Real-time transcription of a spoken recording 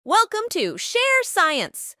Welcome to Share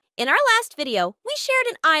Science. In our last video, we shared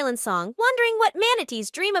an island song wondering what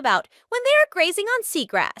manatees dream about when they are grazing on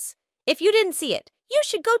seagrass. If you didn't see it, you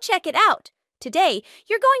should go check it out. Today,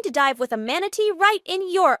 you're going to dive with a manatee right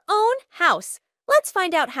in your own house. Let's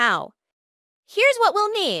find out how. Here's what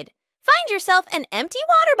we'll need. Find yourself an empty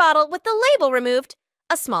water bottle with the label removed,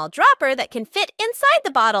 a small dropper that can fit inside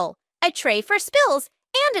the bottle, a tray for spills,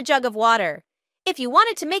 and a jug of water. If you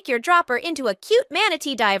wanted to make your dropper into a cute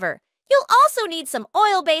manatee diver, you'll also need some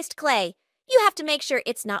oil-based clay. You have to make sure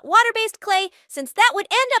it's not water-based clay, since that would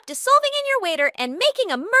end up dissolving in your wader and making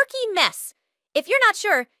a murky mess. If you're not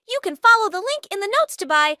sure, you can follow the link in the notes to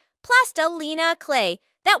buy plastilina clay.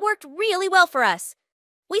 That worked really well for us.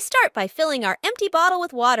 We start by filling our empty bottle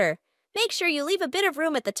with water. Make sure you leave a bit of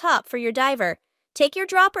room at the top for your diver. Take your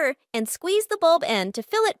dropper and squeeze the bulb end to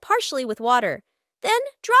fill it partially with water. Then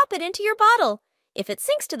drop it into your bottle. If it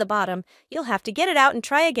sinks to the bottom, you'll have to get it out and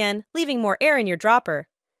try again, leaving more air in your dropper.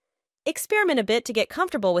 Experiment a bit to get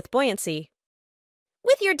comfortable with buoyancy.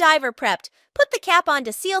 With your diver prepped, put the cap on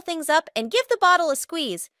to seal things up and give the bottle a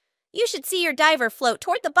squeeze. You should see your diver float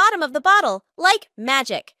toward the bottom of the bottle, like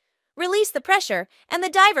magic. Release the pressure, and the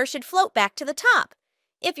diver should float back to the top.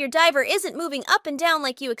 If your diver isn't moving up and down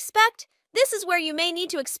like you expect, this is where you may need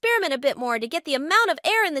to experiment a bit more to get the amount of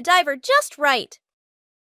air in the diver just right.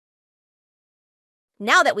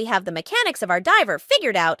 Now that we have the mechanics of our diver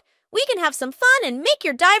figured out, we can have some fun and make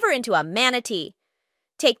your diver into a manatee.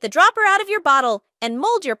 Take the dropper out of your bottle and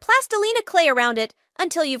mold your plastilina clay around it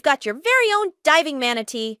until you've got your very own diving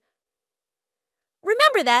manatee.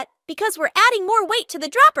 Remember that, because we're adding more weight to the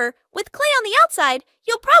dropper, with clay on the outside,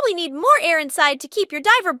 you'll probably need more air inside to keep your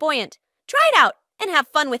diver buoyant. Try it out and have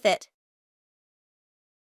fun with it.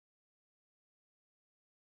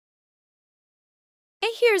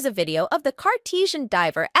 And here's a video of the Cartesian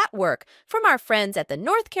diver at work from our friends at the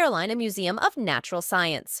North Carolina Museum of Natural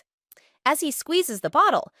Science. As he squeezes the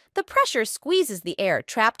bottle, the pressure squeezes the air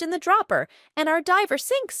trapped in the dropper, and our diver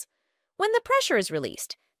sinks. When the pressure is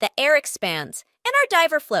released, the air expands, and our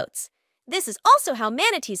diver floats. This is also how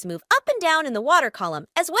manatees move up and down in the water column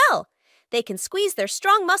as well. They can squeeze their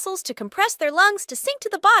strong muscles to compress their lungs to sink to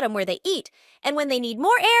the bottom where they eat, and when they need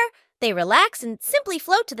more air, they relax and simply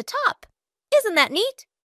float to the top. Isn't that neat?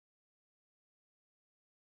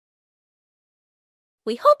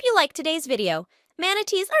 We hope you liked today's video.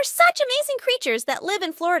 Manatees are such amazing creatures that live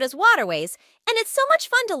in Florida's waterways, and it's so much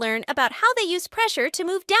fun to learn about how they use pressure to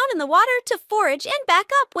move down in the water to forage and back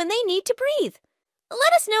up when they need to breathe.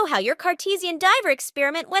 Let us know how your Cartesian diver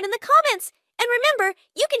experiment went in the comments. And remember,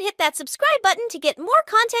 you can hit that subscribe button to get more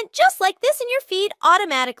content just like this in your feed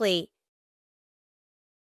automatically.